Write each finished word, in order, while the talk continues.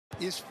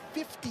is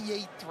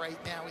 58th right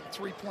now in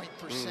three-point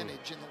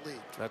percentage in the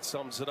league. That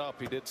sums it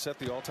up. He did set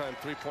the all-time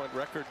three-point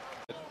record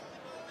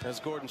as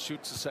Gordon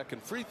shoots the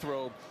second free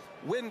throw.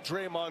 When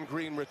Draymond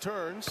Green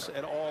returns,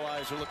 and all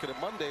eyes are looking at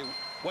Monday,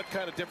 what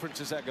kind of difference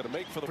is that going to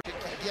make for the...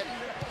 Get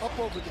up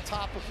over the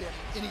top of him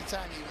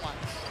anytime he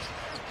wants.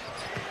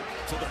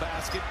 To the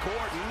basket,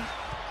 Gordon.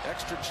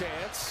 Extra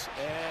chance,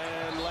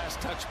 and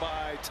last touch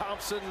by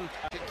Thompson.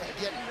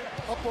 Get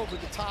up over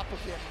the top of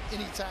him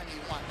anytime he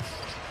wants.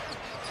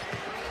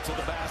 To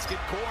the basket,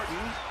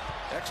 Gordon.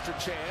 Extra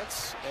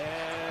chance,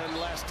 and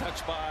last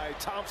touch by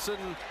Thompson.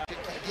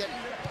 Get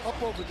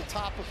up over the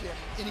top of him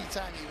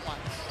anytime he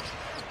wants.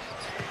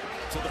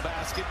 To the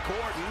basket,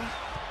 Gordon.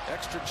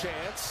 Extra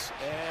chance,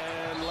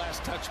 and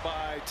last touch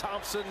by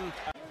Thompson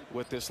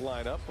with this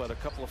lineup, but a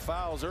couple of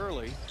fouls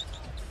early.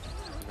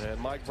 And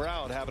Mike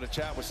Brown having a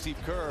chat with Steve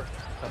Kerr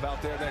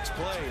about their next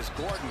play as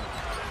Gordon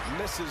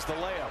misses the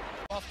layup.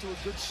 Off to a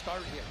good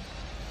start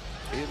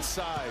here.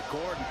 Inside,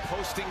 Gordon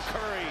posting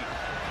Curry.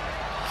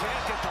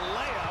 Can't get the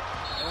layup,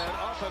 and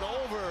up and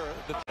over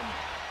the...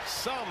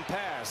 Some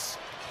pass.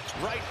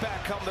 Right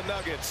back come the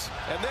Nuggets.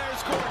 And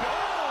there's Gordon.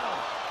 Oh!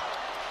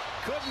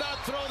 Could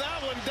not throw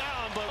that one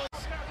down, but...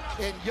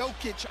 And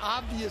Jokic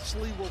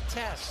obviously will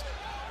test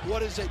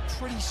what is a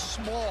pretty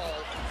small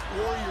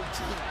Warrior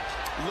team.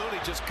 Looney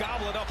just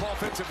gobbling up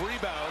offensive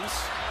rebounds.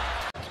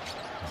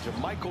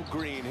 JaMychal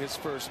Green, his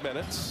first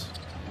minutes.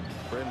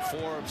 Bryn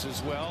Forbes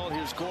as well.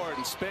 Here's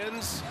Gordon,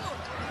 spins.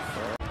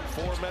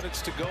 4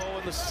 minutes to go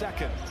in the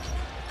second.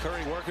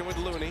 Curry working with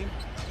Looney.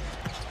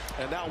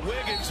 And now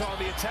Wiggins on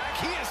the attack.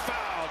 He is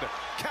fouled.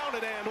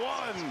 Counted and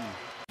one.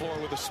 Four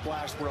with the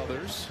Splash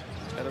Brothers.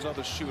 And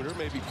another shooter,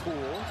 maybe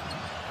Poole.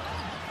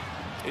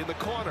 In the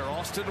corner,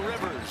 Austin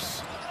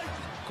Rivers.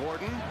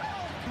 Gordon.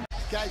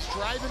 Guys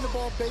driving the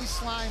ball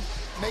baseline,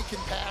 making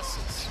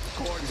passes.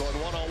 Gordon going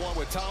one-on-one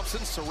with Thompson,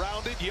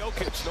 surrounded.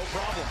 Jokic, no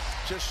problem.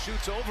 Just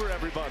shoots over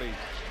everybody.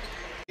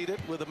 Need it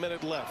with a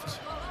minute left.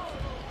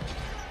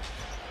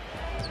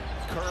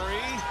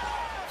 Curry,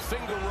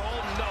 finger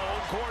roll,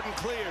 no. Gordon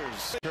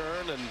clears.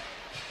 Turn, and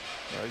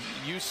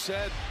you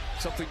said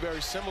something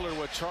very similar to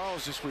what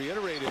Charles just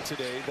reiterated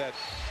today, that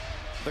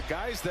the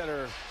guys that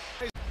are...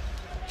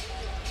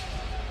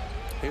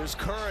 Here's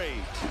Curry.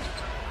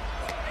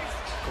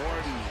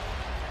 Gordon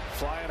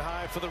flying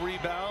high for the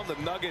rebound. The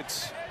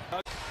Nuggets.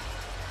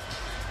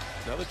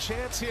 Another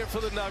chance here for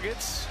the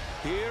Nuggets.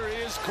 Here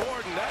is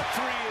Gordon. That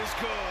three is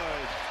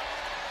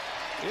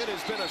good. It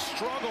has been a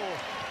struggle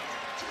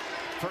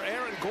for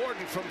Aaron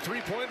Gordon from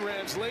three-point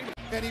range late.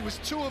 And he was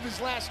 2 of his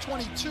last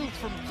 22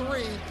 from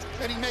 3,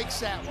 and he makes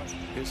that one.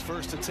 His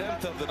first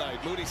attempt of the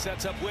night. Moody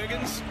sets up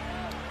Wiggins.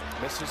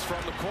 Misses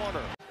from the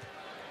corner.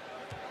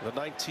 The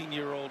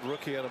 19-year-old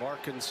rookie out of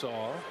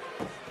Arkansas.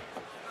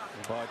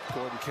 But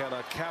Gordon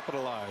cannot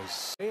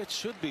capitalize. It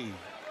should be.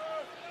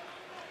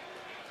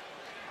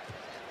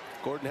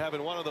 Gordon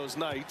having one of those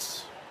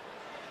nights.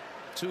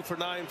 2 for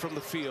 9 from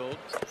the field.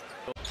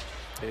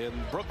 In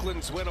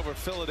Brooklyn's win over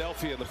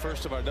Philadelphia in the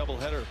first of our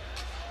doubleheader.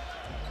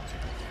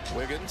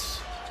 Wiggins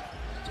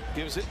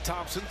gives it.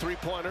 Thompson,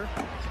 three-pointer.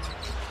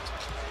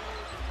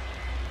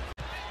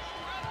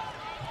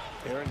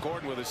 Aaron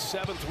Gordon with his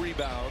 7th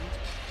rebound.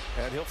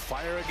 And he'll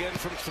fire again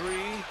from 3.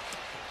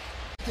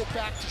 Get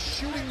back to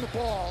shooting the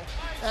ball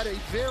at a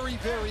very,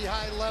 very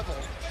high level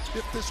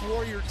if this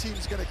Warrior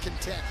team's going to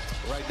contend.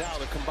 Right now,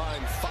 the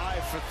combined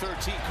 5 for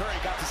 13. Curry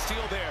got the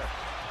steal there.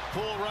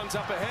 Poole runs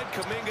up ahead.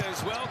 Kuminga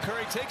as well.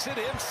 Curry takes it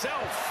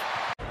himself.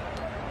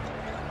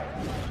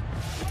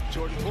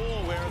 Jordan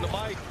Poole wearing the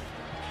mic,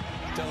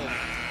 telling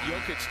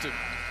Jokic to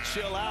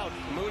chill out.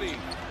 Moody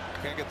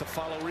can't get the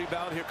follow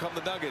rebound. Here come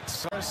the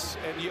Nuggets.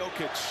 And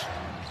Jokic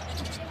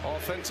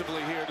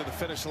offensively here to the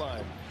finish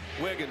line.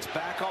 Wiggins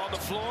back on the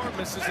floor,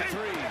 misses a 3.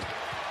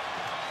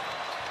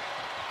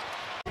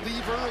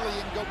 Leave early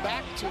and go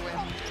back to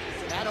him.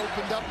 That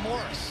opened up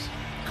Morris.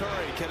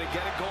 Curry, can he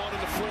get it going in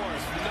the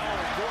 4th? No.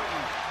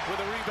 Gordon with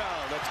a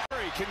rebound. That's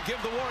Curry can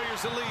give the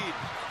Warriors a lead.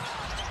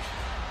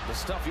 The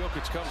stuff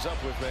Jokic comes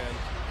up with, man.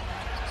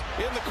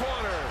 In the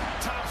corner,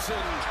 Thompson,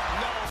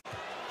 no.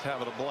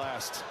 Having a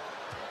blast.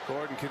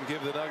 Gordon can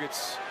give the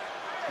Nuggets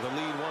the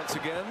lead once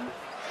again.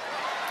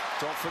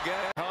 Don't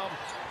forget,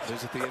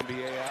 visit the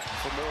NBA app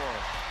for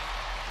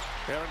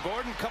more. Aaron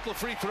Gordon, couple of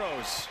free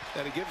throws,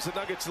 and he gives the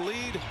Nuggets the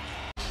lead.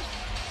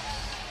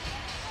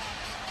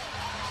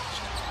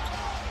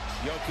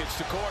 Jokic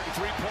to Gordon,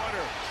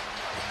 three-pointer.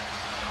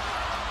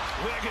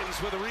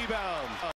 Wiggins with a rebound.